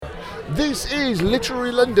This is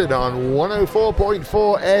Literary London on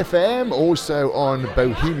 104.4 FM, also on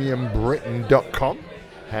bohemianbritain.com.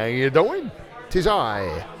 How you doing? 'Tis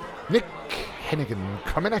I, Nick Hennigan,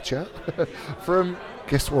 coming at you from,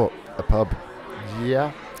 guess what, a pub.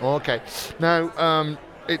 Yeah, okay. Now,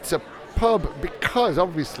 it's a pub because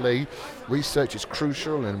obviously research is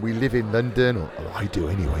crucial and we live in London, or I do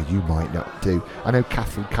anyway, you might not do. I know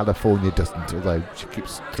Kath from California doesn't, although she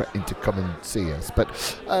keeps threatening to come and see us. But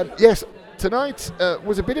yes, tonight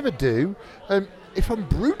was a bit of a do. If I'm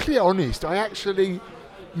brutally honest, I actually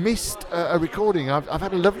missed a recording. I've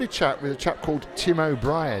had a lovely chat with a chap called Tim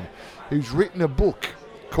O'Brien, who's written a book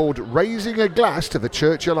called Raising a Glass to the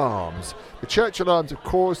Churchill Arms. The Churchill Arms, of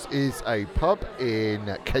course, is a pub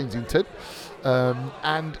in Kensington,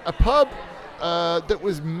 and a pub that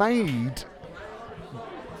was made,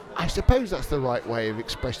 I suppose that's the right way of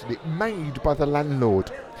expressing it, made by the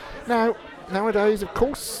landlord. Now, nowadays, of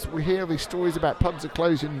course, we hear these stories about pubs are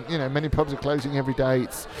closing, many pubs are closing every day.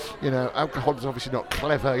 It's, alcohol is obviously not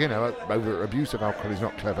clever, over abuse of alcohol is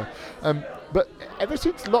not clever. But ever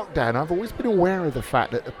since lockdown, I've always been aware of the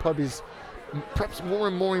fact that the pub is perhaps more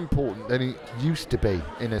and more important than it used to be,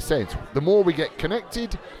 in a sense. The more we get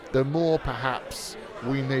connected, the more perhaps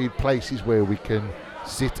we need places where we can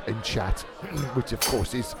sit and chat, which of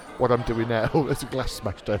course is what I'm doing now. Oh, there's a glass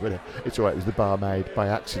smashed over there. It's all right, it was the barmaid by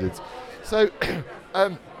accident. So,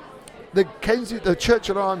 the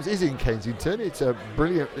Churchill Arms is in Kensington. It's a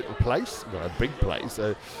brilliant little place, well, a big place.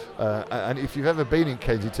 And if you've ever been in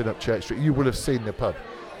Kensington up Church Street, you will have seen the pub.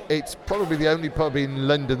 It's probably the only pub in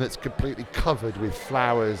London that's completely covered with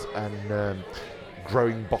flowers and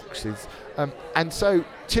growing boxes. And so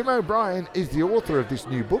Tim O'Brien is the author of this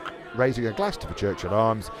new book, Raising a Glass to the Churchill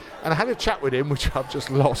Arms, and I had a chat with him, which I've just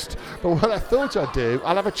lost. But what I thought I'd do,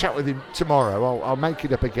 I'll have a chat with him tomorrow. I'll make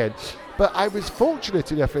it up again. But I was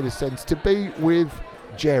fortunate enough, in a sense, to be with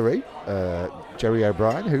Jerry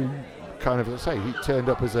O'Brien, who kind of, as I say, he turned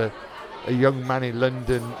up as a young man in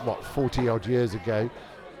London, 40 odd years ago,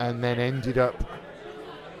 and then ended up,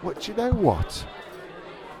 do you know what?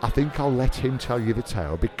 I think I'll let him tell you the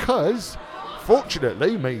tale, because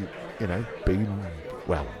fortunately, me, being,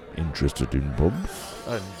 interested in pubs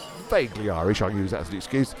and vaguely Irish, I'll use that as an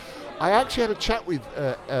excuse, I actually had a chat with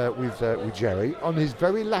Jerry on his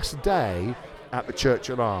very last day at the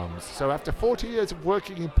Churchill Arms. So after 40 years of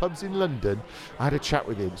working in pubs in London, I had a chat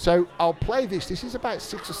with him. So I'll play this. This is about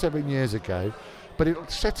 6 or 7 years ago, but it'll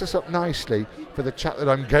set us up nicely for the chat that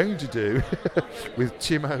I'm going to do with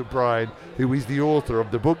Tim O'Brien, who is the author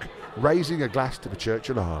of the book Raising a Glass to the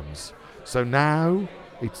Churchill Arms. So now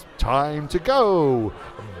it's time to go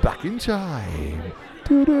back in time.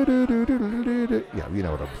 Yeah, you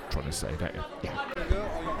know what I'm trying to say, don't you? Yeah.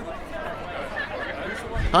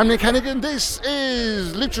 I'm Nick Hennigan. This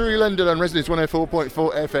is Literary London on Resonance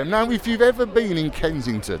 104.4 FM. Now, if you've ever been in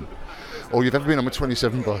Kensington, or you've ever been on a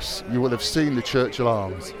 27 bus, you will have seen the Churchill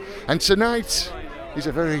Arms. And tonight is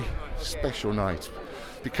a very special night,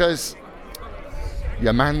 because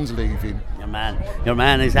your man's leaving. Your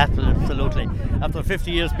man is absolutely. After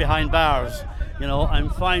 50 years behind bars, I'm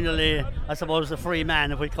finally, I suppose, a free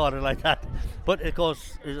man, if we call it like that. But of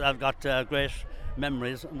course, I've got great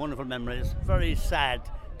memories, wonderful memories. Very sad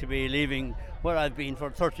to be leaving where I've been for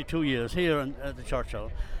 32 years here at the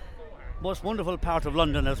Churchill. Most wonderful part of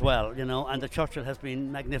London as well, and the Churchill has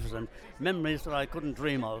been magnificent. Memories that I couldn't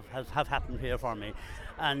dream of have happened here for me.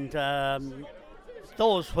 And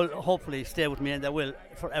those will hopefully stay with me, and they will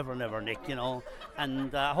forever and ever, Nick,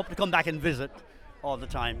 and I hope to come back and visit all the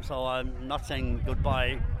time. So I'm not saying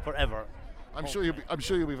goodbye forever. I'm sure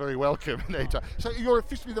you'll be very welcome later. So you're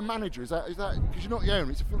officially the manager, is that because you're not the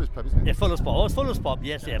owner? It's a Fuller's pub, isn't it? Yeah, Fuller's pub. Oh, it's Fuller's pub.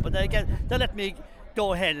 Yes, yeah. But they let me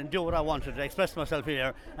go ahead and do what I wanted, to express myself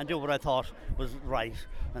here and do what I thought was right.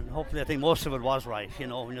 And hopefully, I think most of it was right,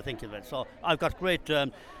 when you think of it. So I've got great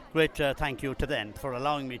thank you to them for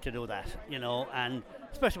allowing me to do that, and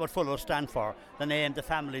especially what Fuller's stand for, the name, the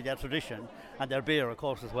family, their tradition, and their beer, of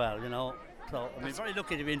course, as well, So I'm very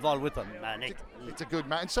lucky to be involved with them, Nick. It's a good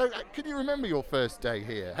man. So can you remember your first day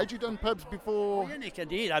here? Had you done pubs before? Yeah, Nick,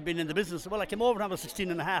 indeed. I've been in the business. Well, I came over when I was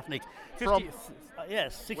 16 and a half, Nick. 16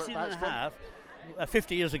 and a half.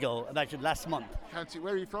 50 years ago, actually last month.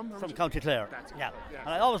 Where are you from? From County Clare. Yeah. And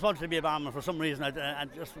I always wanted to be a barman for some reason. I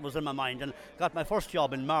just was in my mind, and got my first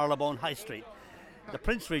job in Marylebone High Street, the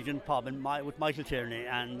Prince Regent pub with Michael Tierney,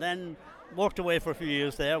 and then worked away for a few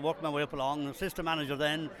years there, worked my way up along, assistant manager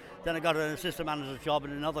then I got an assistant manager's job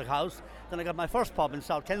in another house, then I got my first pub in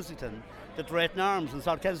South Kensington, the Drayton Arms in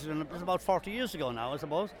South Kensington. It was about 40 years ago now, I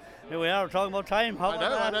suppose. Here we are talking about time.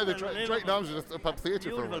 I know, the Drayton Arms is a pub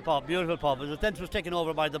theatre for a beautiful pub. Then it was taken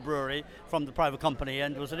over by the brewery from the private company,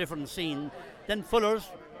 and it was a different scene. Then Fuller's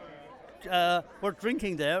were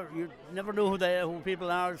drinking there. You never knew who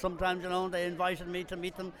people are. Sometimes, they invited me to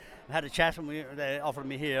meet them. I had a chat, and they offered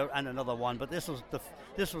me here and another one. But this was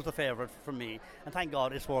the favourite for me, and thank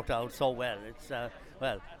God it's worked out so well. It's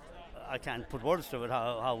I can't put words to it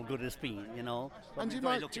how good it's been, And do you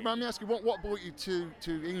mind me asking what brought you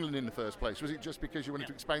to England in the first place? Was it just because you wanted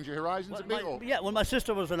to expand your horizons a bit? Well, my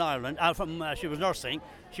sister was in Ireland. She was nursing.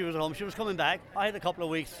 She was at home. She was coming back. I had a couple of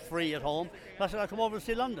weeks free at home. I said I'd come over and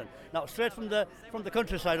see London. Now, straight from the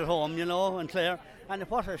countryside at home, and Clare. And it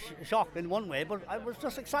was a shock in one way, but I was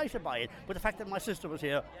just excited by it. But the fact that my sister was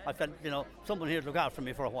here, I felt, someone here to look after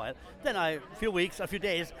me for a while. Then a few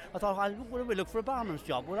days, I thought, would we look for a barman's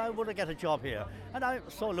job? Would I get a job here? And I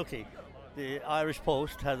was so lucky. The Irish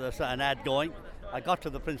Post had an ad going. I got to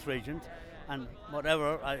the Prince Regent, and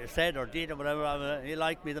whatever I said or did or whatever, he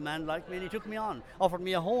liked me, the man liked me, and he took me on, offered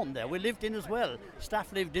me a home there. We lived in as well.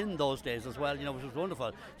 Staff lived in those days as well, which was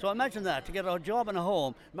wonderful. So imagine that, to get a job and a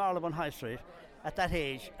home, Marylebone High Street, at that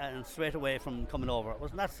age, and straight away from coming over.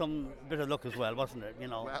 Wasn't that some bit of luck as well, wasn't it?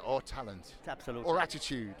 Or talent. Absolutely. Or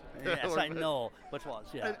attitude. Yes, I know, but was,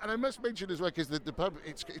 yeah. And I must mention as well, because the pub,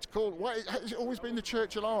 it's called, has it always been the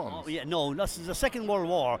Churchill Arms? Oh, yeah, no, this is the Second World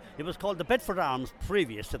War. It was called the Bedford Arms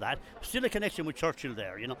previous to that. Still a connection with Churchill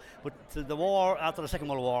there, But the war, after the Second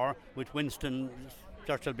World War, with Winston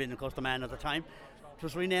Churchill being, of course, the man at the time, it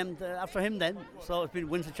was renamed after him then, so it's been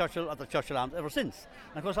Winston Churchill at the Churchill Arms ever since.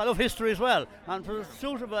 And of course, I love history as well, and it was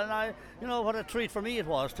suitable, and what a treat for me it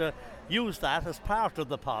was to use that as part of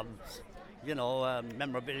the pubs.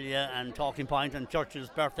 Memorabilia and talking point, and Churchill's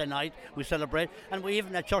birthday night we celebrate, and we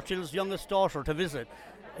even had Churchill's youngest daughter to visit.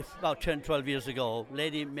 It's about 10, 12 years ago,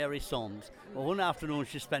 Lady Mary Soames. Well, one afternoon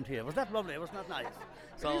she spent here. Was that lovely? Wasn't that nice?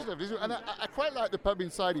 It is lovely, and I quite like the pub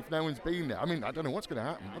inside if no one's been there. I mean, I don't know what's going to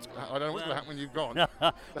happen. I don't know what's going to happen when you've gone.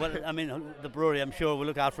 Well, I mean, the brewery, I'm sure, will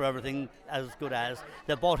look after everything as good as.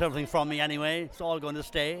 They bought everything from me anyway. It's all going to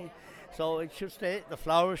stay. So it should stay. The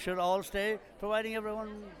flowers should all stay, providing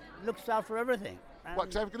everyone looks after everything. Well, I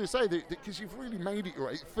was going to say that because you've really made it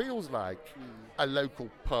right. It feels like a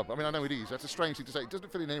local pub. I mean, I know it is. That's a strange thing to say. It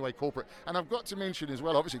doesn't feel in any way corporate. And I've got to mention as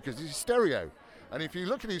well, obviously, because this is stereo. And if you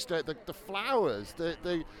look at these, the flowers,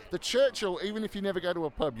 the Churchill, even if you never go to a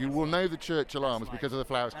pub, you will know the Churchill Arms because of the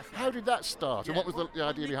flowers. How did that start? And what was the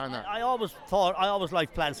idea behind that? I always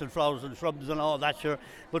liked plants and flowers and shrubs and all that, sure.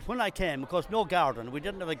 But when I came, of course, no garden. We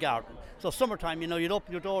didn't have a garden. So summertime, you'd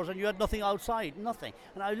open your doors and you had nothing outside, nothing.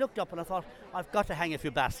 And I looked up and I thought, I've got to hang a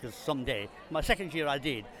few baskets someday. My second year I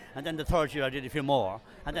did, and then the third year I did a few more.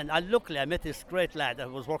 And then luckily I met this great lad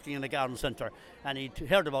that was working in the garden centre, and he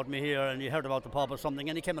heard about me here, and he heard about the pub or something,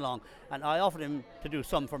 and he came along, and I offered him to do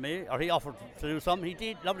some for me, or he offered to do some. He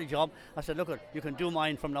did, lovely job. I said, look, you can do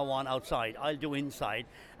mine from now on outside. I'll do inside.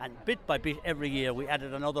 And bit by bit, every year we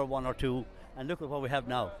added another one or two. And look at what we have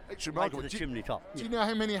now. It's remarkable. Right to the chimney top. Do you know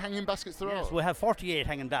how many hanging baskets there are? Yes, we have 48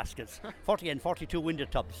 hanging baskets, 40 and 42 window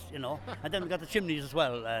tubs, and then we've got the chimneys as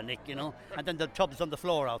well, Nick, and then the tubs on the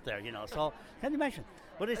floor out there, so can you imagine?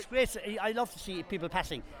 But it's great. I love to see people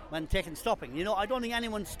passing when stopping. I don't think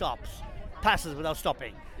anyone passes without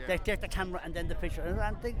stopping. Yeah. They take the camera and then the picture, and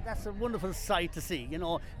I think that's a wonderful sight to see.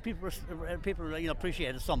 People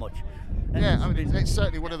appreciate it so much. And yeah, I mean, it's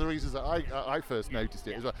certainly one of the reasons that I first noticed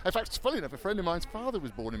it as well. In fact, it's funny enough, a friend of mine's father was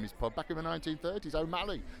born in this pub back in the 1930s,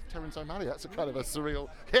 O'Malley, Terence O'Malley. That's a kind of a surreal.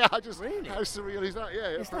 Yeah, really? How surreal is that? Yeah,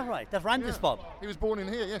 is that right? That ran this pub. He was born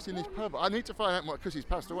in here, yes, in this pub. I need to find out more because he's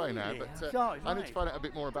passed away now. But I need to find out a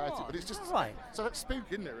bit more about it. But it's just right. So that's spook,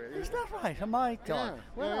 isn't it? Really? Is that right? Oh my God! Yeah.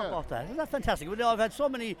 Well, how about that? Isn't that fantastic? I've had so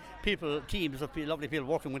many teams of lovely people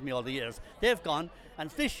working with me all the years. They've gone, and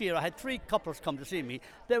this year I had 3 couples come to see me.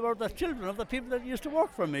 They were the children of the people that used to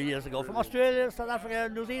work for me years ago, from Australia, South Africa,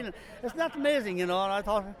 New Zealand. Isn't that amazing, And I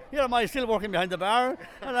thought, here am I still working behind the bar,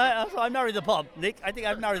 and so I married the pub, Nick. I think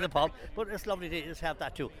I've married the pub, but it's lovely to just have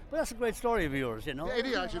that too. But that's a great story of yours, Yeah, it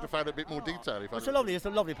is. I should have found a bit more detail. It's a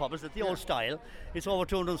lovely pub. It's the old style. It's over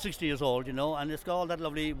 260 years old, and it's got all that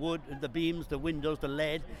lovely wood, the beams, the windows, the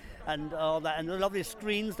lead, and all that, and the lovely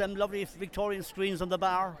screens, them lovely Victorian screens on the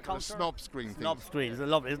bar counter. The snob screen thing. Snob screens. I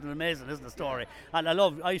love it. Isn't it amazing? Isn't the story? And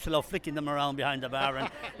I used to love flicking smashing them around behind the bar and,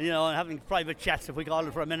 and having private chats, if we call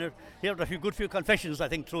it, for a minute. Heard a few confessions, I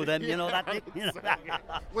think, through them, that, Nick.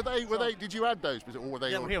 Were they, did you add those, or were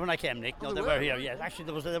they? They were here when I came, Nick. Oh, No, they were here, yes.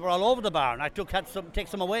 Actually, they were all over the bar, and I had to take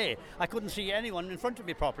some away. I couldn't see anyone in front of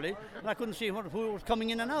me properly, and I couldn't see who was coming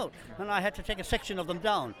in and out, and I had to take a section of them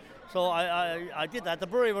down. So I did that. The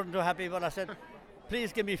brewery weren't too happy, but I said,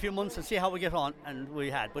 please give me a few months and see how we get on, and we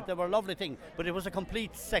had. But they were a lovely thing. But it was a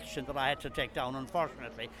complete section that I had to take down,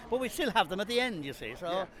 unfortunately. But we still have them at the end, you see.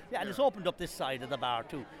 So and it's opened up this side of the bar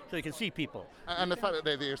too, so you can see people. And the fact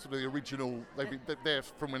that they're sort of the original, they're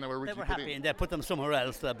from when they were originally. They were happy, and they put them somewhere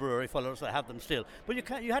else. The brewery fellows, they have them still. But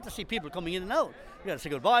you had to see people coming in and out. You had to say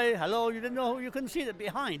goodbye, hello. You didn't know, you couldn't see them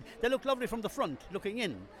behind. They look lovely from the front, looking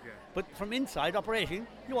in. Yeah. But from inside operating,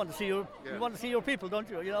 you want to see your people, don't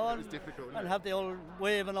you? It's difficult, and have the old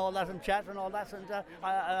wave and all that and chat and all that. And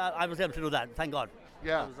I was able to do that. Thank God.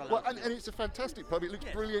 Yeah. Well, and it's a fantastic pub. It looks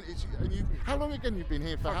brilliant. How long again you've been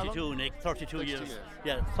here for? 32, Nick. 32 years.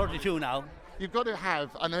 Yeah, 32 now. You've got to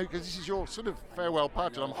have, I know, because this is your sort of farewell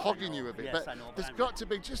party, and I'm hogging you a bit, yes, but there's got to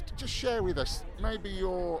be, just share with us maybe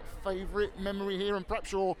your favourite memory here and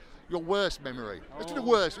perhaps your worst memory. Let's do the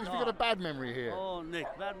worst, if you've got a bad memory here. Oh, Nick,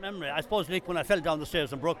 bad memory. I suppose, Nick, when I fell down the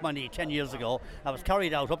stairs and broke my knee 10 years ago, I was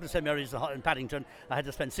carried out up to St Mary's in Paddington. I had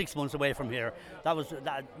to spend 6 months away from here. That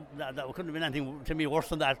couldn't have been anything to me worse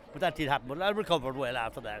than that, but that did happen. But I recovered well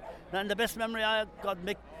after that. And the best memory I got,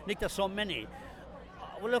 Nick, there's so many.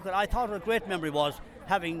 Well, look, I thought a great memory was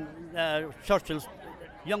having Churchill's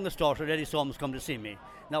youngest daughter, Eddie Soames, come to see me.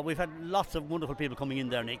 Now, we've had lots of wonderful people coming in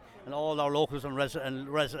there, Nick, and all our locals and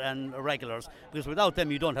regulars, because without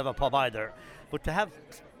them you don't have a pub either. But to have,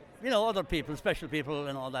 other people, special people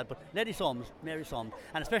and all that, but Lady Soames, Mary Soames,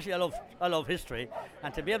 and especially I love history,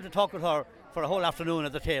 and to be able to talk with her for a whole afternoon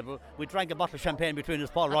at the table. We drank a bottle of champagne between us,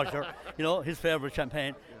 Paul Roger, his favourite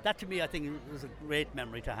champagne. That to me, I think, is a great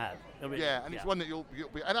memory to have. It's one that you'll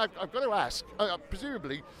be. And I've got to ask,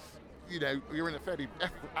 presumably, you're in a fairly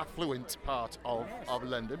affluent part of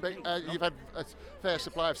London, but you've had a fair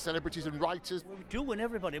supply of celebrities and writers. We do, and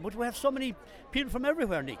everybody, but we have so many people from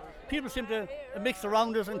everywhere, Nick. People seem to mix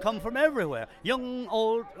around us and come from everywhere. Young,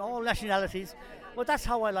 old, all nationalities. Well, that's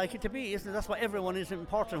how I like it to be, isn't it? That's why everyone is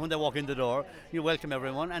important when they walk in the door. You welcome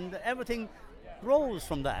everyone, and everything grows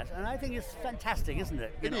from that, and I think it's fantastic, isn't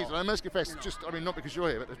it? It is, and I must confess, not because you're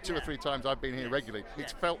here, but the two or three times I've been here regularly,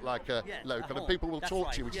 it's felt like a local, and people will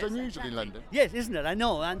talk to you, which is unusual in London. Yes, isn't it? I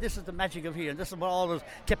know, and this is the magic of here, and this is what always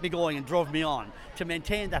kept me going and drove me on, to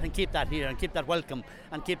maintain that and keep that here, and keep that welcome,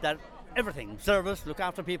 and keep that everything, service, look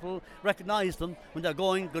after people, recognise them when they're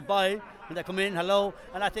going, goodbye, when they come in, hello,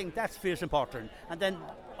 and I think that's fierce important. And then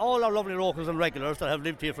all our lovely locals and regulars that have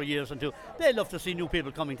lived here for years and they love to see new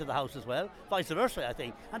people coming to the house as well, vice versa, I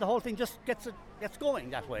think. And the whole thing just gets going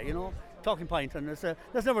that way, Talking point, and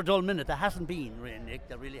there's never a dull minute. There hasn't been, really, Nick.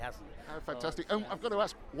 There really hasn't. Oh, fantastic. I've got to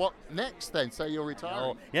ask, what next then? Say you're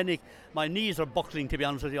retiring. Yeah, Nick, my knees are buckling, to be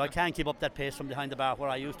honest with you. I can't keep up that pace from behind the bar where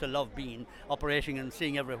I used to love being, operating and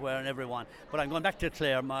seeing everywhere and everyone. But I'm going back to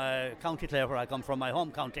Clare, my county Clare, where I come from, my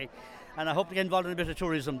home county. And I hope to get involved in a bit of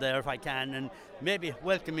tourism there if I can, and maybe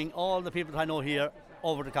welcoming all the people that I know here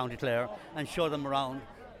over to County Clare and show them around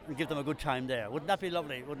and give them a good time there. Wouldn't that be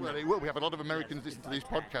lovely? Wouldn't it? It will. We have a lot of Americans listen to these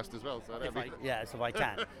podcasts as well. So if I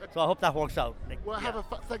can. So I hope that works out, Nick. Well,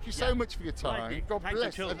 thank you so much for your time. Right, God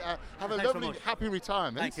bless. And, have a lovely, happy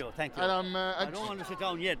retirement. Thank you. And, I don't want to sit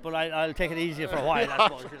down yet, but I'll take it easier for a while, I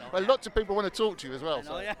suppose. Well, lots of people want to talk to you as well.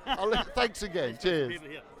 Thanks again. Cheers.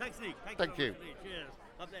 Thanks, Nick. Thank you. Cheers.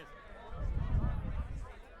 God bless.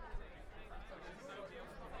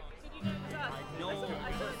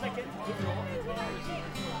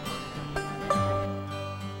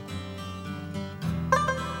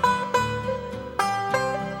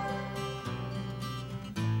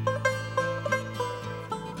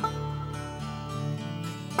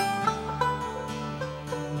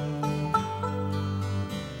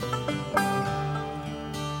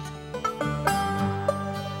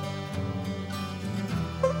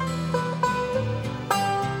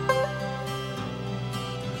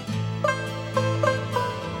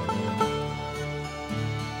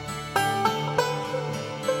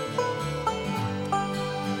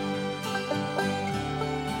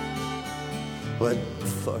 When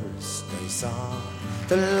first I saw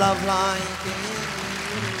the love light in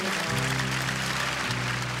your eyes,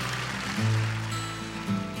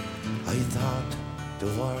 I thought the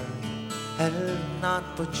world held not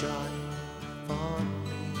but joy for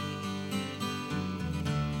me.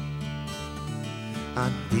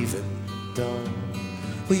 And even though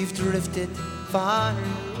we've drifted far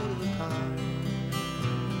apart,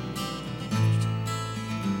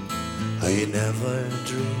 I never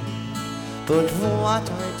dream, but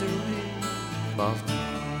what I dream of.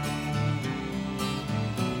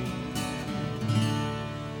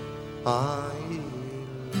 I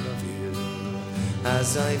love you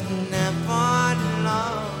as I've never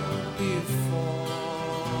loved before.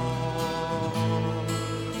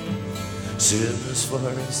 Since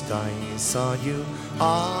first I saw you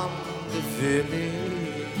on the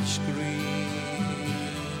village green,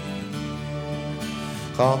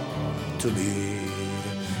 come to me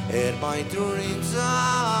in my dreams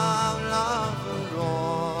of love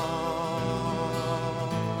alone.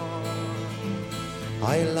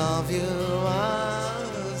 I love you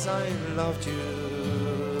as I loved you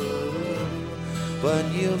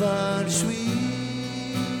when you were sweet,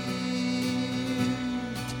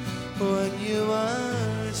 when you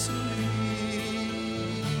were sweet,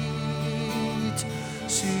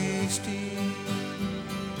 16.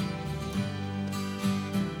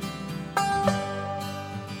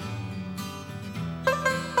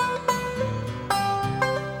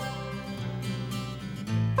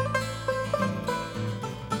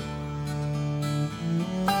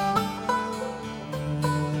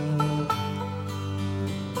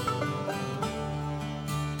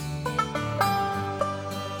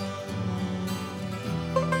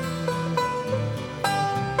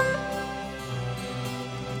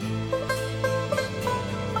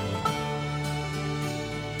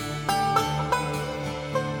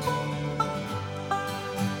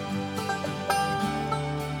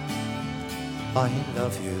 I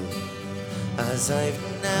love you as I've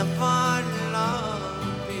never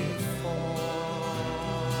loved before.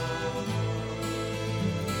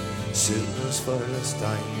 Since first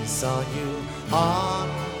I saw you on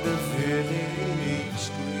the village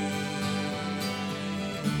green,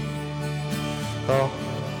 come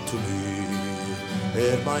to me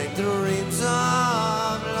in my dreams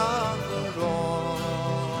of love alone.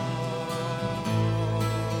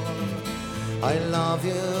 I love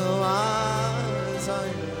you as I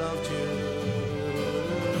loved you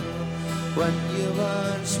when you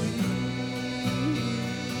were sweet,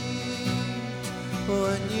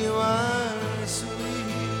 when you were sweet,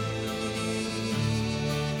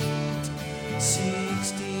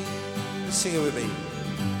 16. Sing it with me.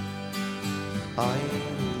 I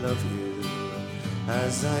love you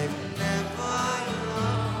as I've never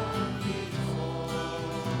loved before.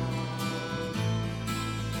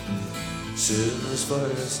 Since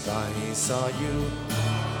first I saw you,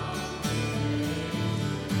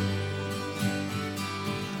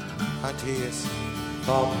 and tears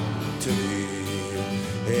come to me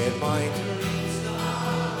in my dreams.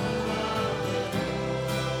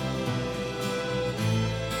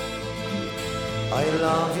 I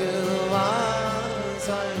love you as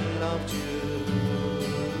I loved you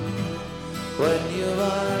when you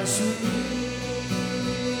were sweet,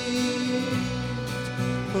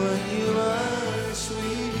 when you were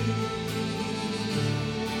sweet.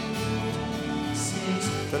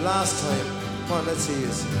 The last time, come on, let's see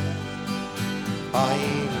this. I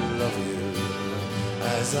love you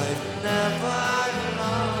as I've never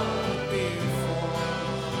loved before.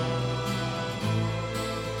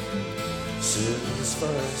 Since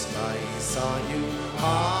first I saw you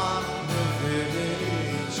on the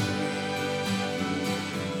village green,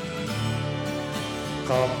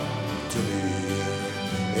 come to me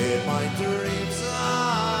in my dreams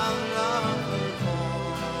of love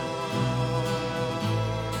alone.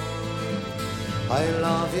 I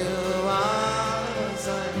love you as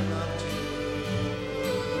I loved you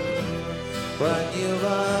when you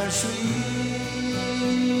were sweet,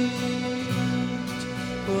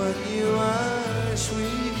 when you were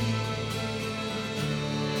sweet,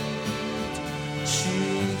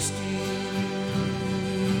 16.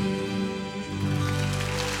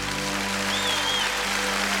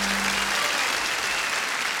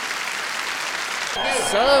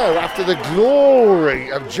 So, after the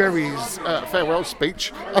glory of Jerry's farewell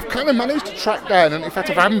speech, I've kind of managed to track down, and in fact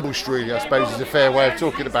I've ambushed really, I suppose is a fair way of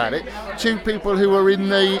talking about it, two people who are in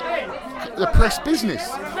the press business.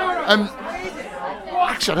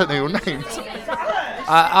 Actually, I don't know your names.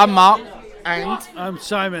 I'm Mark. And I'm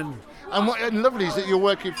Simon. And what lovely is that you're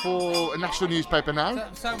working for a national newspaper now?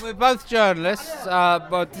 So we're both journalists,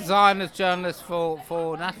 both designers, journalists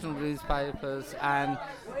for national newspapers, and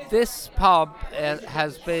this pub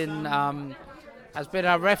has been a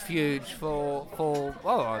refuge for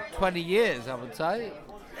 20 years, I would say.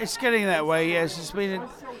 It's getting that way, yes. It's been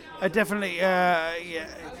a definitely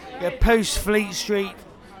post Fleet Street,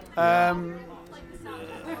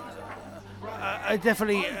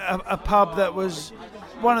 definitely a pub that was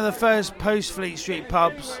one of the first post Fleet Street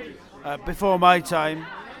pubs before my time.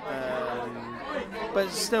 but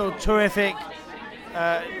still terrific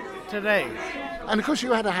today. And of course,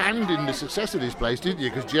 you had a hand in the success of this place, didn't you?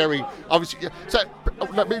 Because Jerry, obviously. So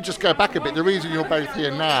let me just go back a bit. The reason you're both here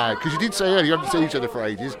now, because you did say earlier you haven't seen each other for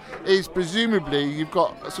ages, is presumably you've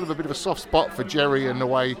got sort of a bit of a soft spot for Jerry and the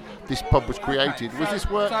way this pub was created. Was this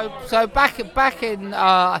work? So back in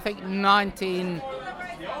I think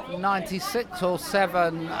 1996 or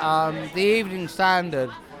 7, the Evening Standard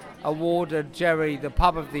awarded Jerry the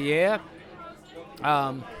Pub of the Year.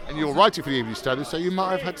 And you're writing for the Evening Standard, so you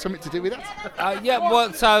might have had something to do with that. Yeah,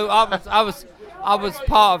 well, so I was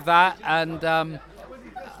part of that, and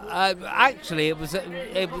actually it was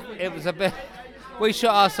a bit. We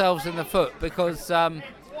shot ourselves in the foot because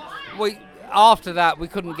after that we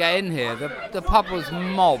couldn't get in here. The pub was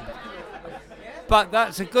mobbed, but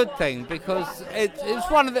that's a good thing because it's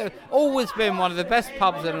always been one of the best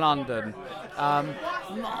pubs in London.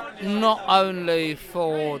 Not only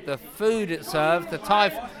for the food it served, the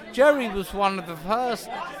Thai. Jerry was one of the first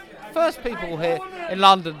people here in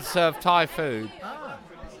London to serve Thai food,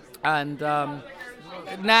 and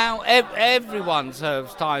now everyone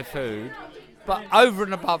serves Thai food. But over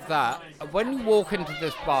and above that, when you walk into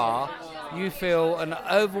this bar, you feel an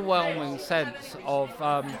overwhelming sense of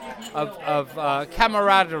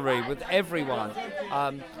camaraderie with everyone.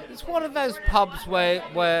 It's one of those pubs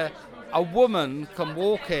where a woman can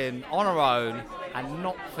walk in on her own and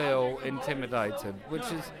not feel intimidated,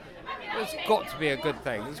 it's got to be a good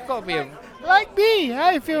thing. It's got to be Like me,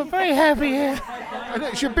 I feel very happy here.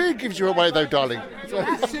 And your beard gives you away, though, darling.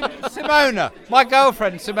 Simona, my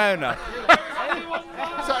girlfriend Simona.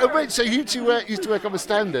 So you two used to work on the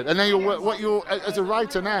Standard, and now you're as a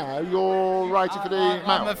writer now. You're writing for the Mail.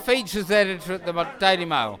 I'm a features editor at the Daily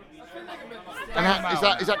Mail. And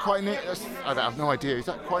is that quite near? I have no idea. Is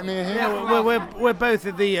that quite near here? Yeah, we're both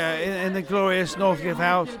in the glorious Northcliffe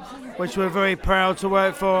House, which we're very proud to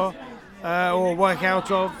work for, or work out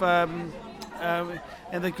of,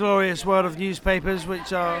 in the glorious world of newspapers,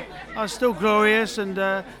 which are still glorious.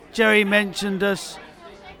 And Jerry mentioned us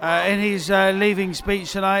in his leaving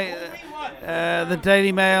speech tonight, the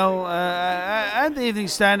Daily Mail and the Evening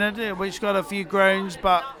Standard, which got a few groans,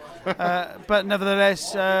 but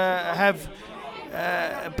nevertheless have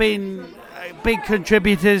been big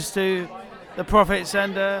contributors to the profits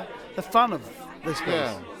and the fun of this place.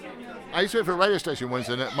 Yeah. I used to work for a radio station once,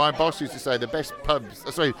 and my boss used to say the best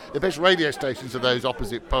radio stations are those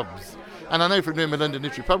opposite pubs. And I know from doing the London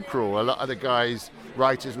Literary Pub Crawl, a lot of the guys,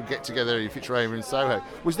 writers, would get together in Fitzroy and Soho.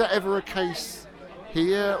 Was that ever a case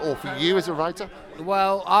here, or for you as a writer?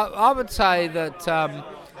 Well, I would say that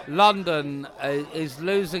London is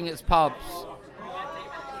losing its pubs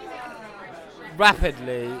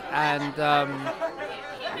rapidly, and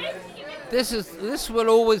this will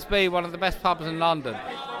always be one of the best pubs in London.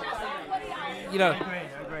 You know,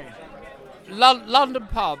 Agreed. London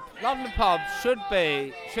pubs should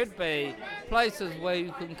be places where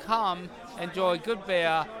you can come, enjoy good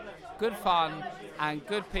beer, good fun, and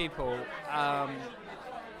good people, and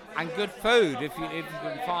good food if you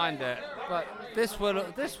can find it. But this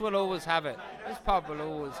will always have it. This pub will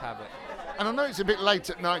always have it. And I know it's a bit late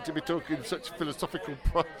at night to be talking such philosophical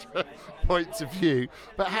points of view,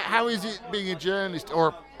 but how is it being a journalist or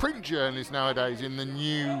a print journalist nowadays in the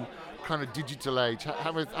new kind of digital age?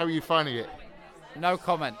 How are you finding it? No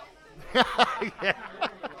comment. Yeah.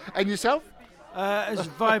 And yourself? As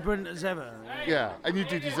vibrant as ever. Yeah, and you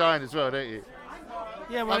do design as well, don't you?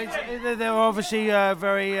 Yeah, well, they're obviously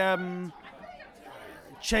very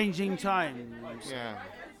changing times. Yeah.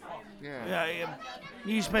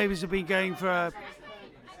 Newspapers have been going for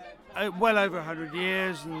well over 100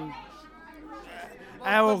 years, and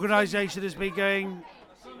our organisation has been going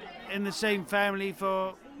in the same family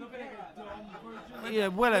for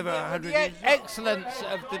well over 100 years. The excellence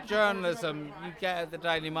of the journalism you get at the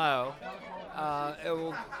Daily Mail, it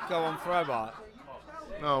will go on forever.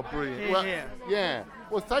 Oh, brilliant. Here, Well, here. yeah.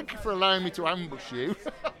 Well, thank you for allowing me to ambush you.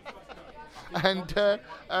 And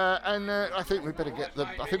I think we better get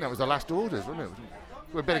I think that was the last orders, wasn't it?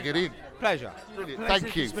 We better get in. Pleasure. Brilliant. Pleasure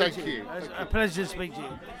Thank to you. speak Thank to you. It's a pleasure to speak to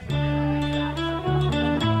you.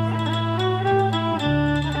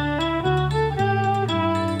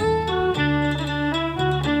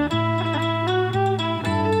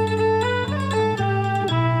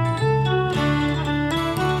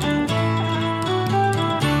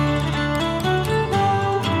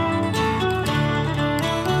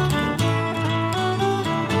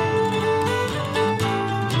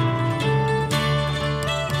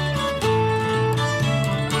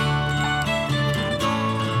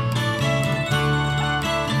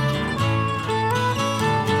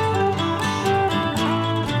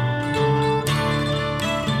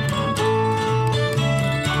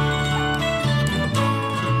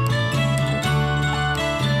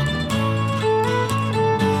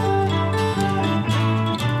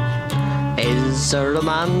 Is there a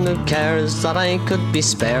man who cares that I could be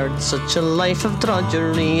spared such a life of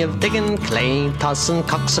drudgery, of digging clay, tossing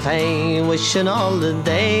cocks of hay, wishing all the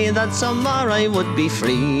day that somewhere I would be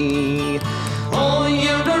free? Oh,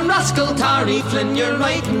 you're a rascal, Tarry Flynn, you're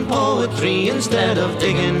writing poetry instead of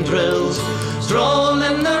digging drills.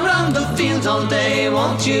 Strolling around the fields all day,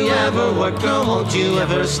 won't you ever work or won't you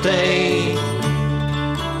ever stay?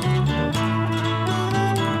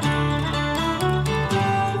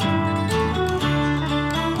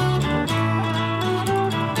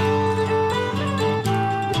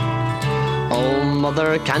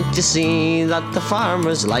 Mother, can't you see that the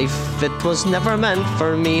farmer's life, it was never meant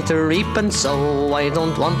for me to reap and sow? I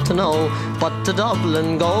don't want to know, but to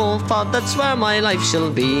Dublin go, for that's where my life shall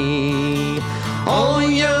be. Oh,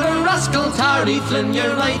 you're a rascal, Tarry Flynn,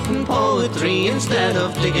 you're writing poetry instead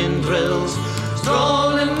of digging drills.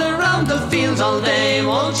 Strolling around the fields all day,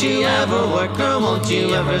 won't you ever work or won't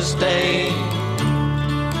you ever stay?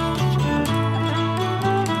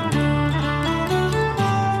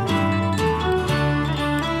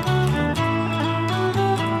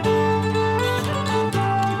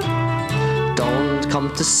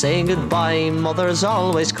 Come to say goodbye, mothers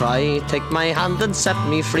always cry. Take my hand and set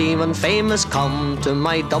me free when famous come to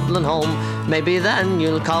my Dublin home. Maybe then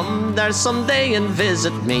you'll come there someday and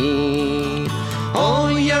visit me. Oh,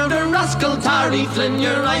 you're a rascal, Tarry Flynn,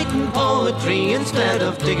 you're writing poetry instead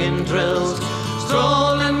of digging drills.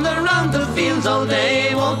 Strolling around the fields all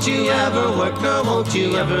day, won't you ever work or won't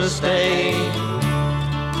you ever stay?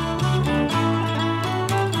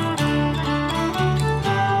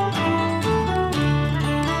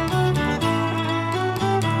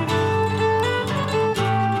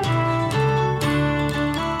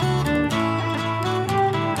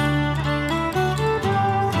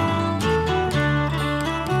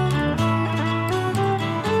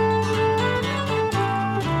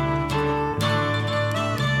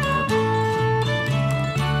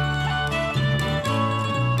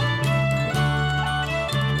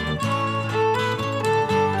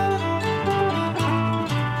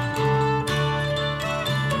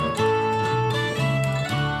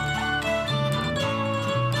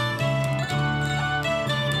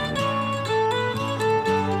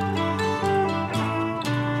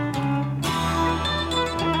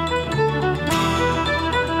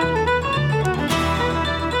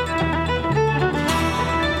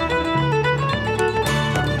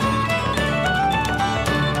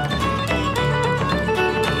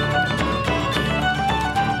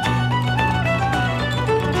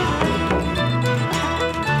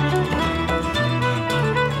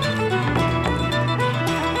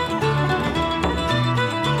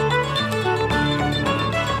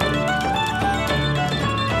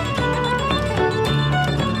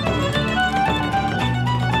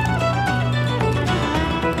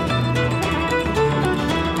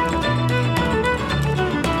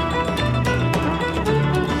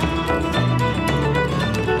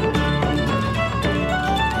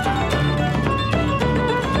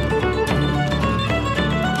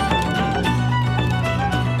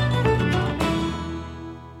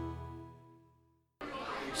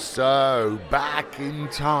 So, back in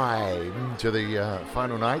time to the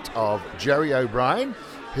final night of Jerry O'Brien,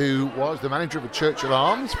 who was the manager of the Churchill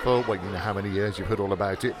Arms for, well, you know how many years, you've heard all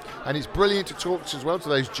about it. And it's brilliant to talk as well to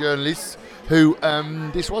those journalists who,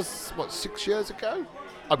 this was, 6 years ago?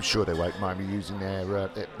 I'm sure they won't mind me using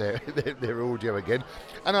their audio again.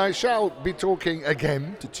 And I shall be talking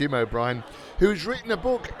again to Tim O'Brien, who's written a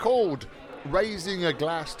book called Raising a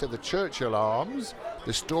Glass to the Churchill Arms,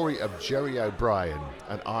 the story of Jerry O'Brien,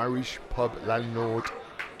 an Irish pub landlord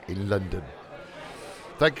in London.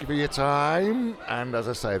 Thank you for your time. And as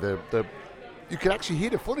I say, you can actually hear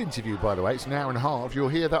the full interview, by the way. It's an hour and a half. You'll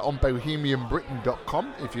hear that on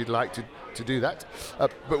bohemianbritain.com if you'd like to do that.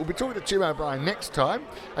 But we'll be talking to Tim O'Brien next time.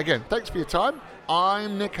 Again, thanks for your time.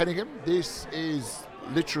 I'm Nick Hennigan. This is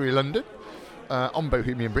Literary London. On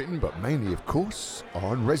Bohemian Britain, but mainly, of course,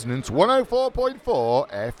 on Resonance 104.4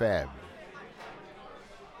 FM.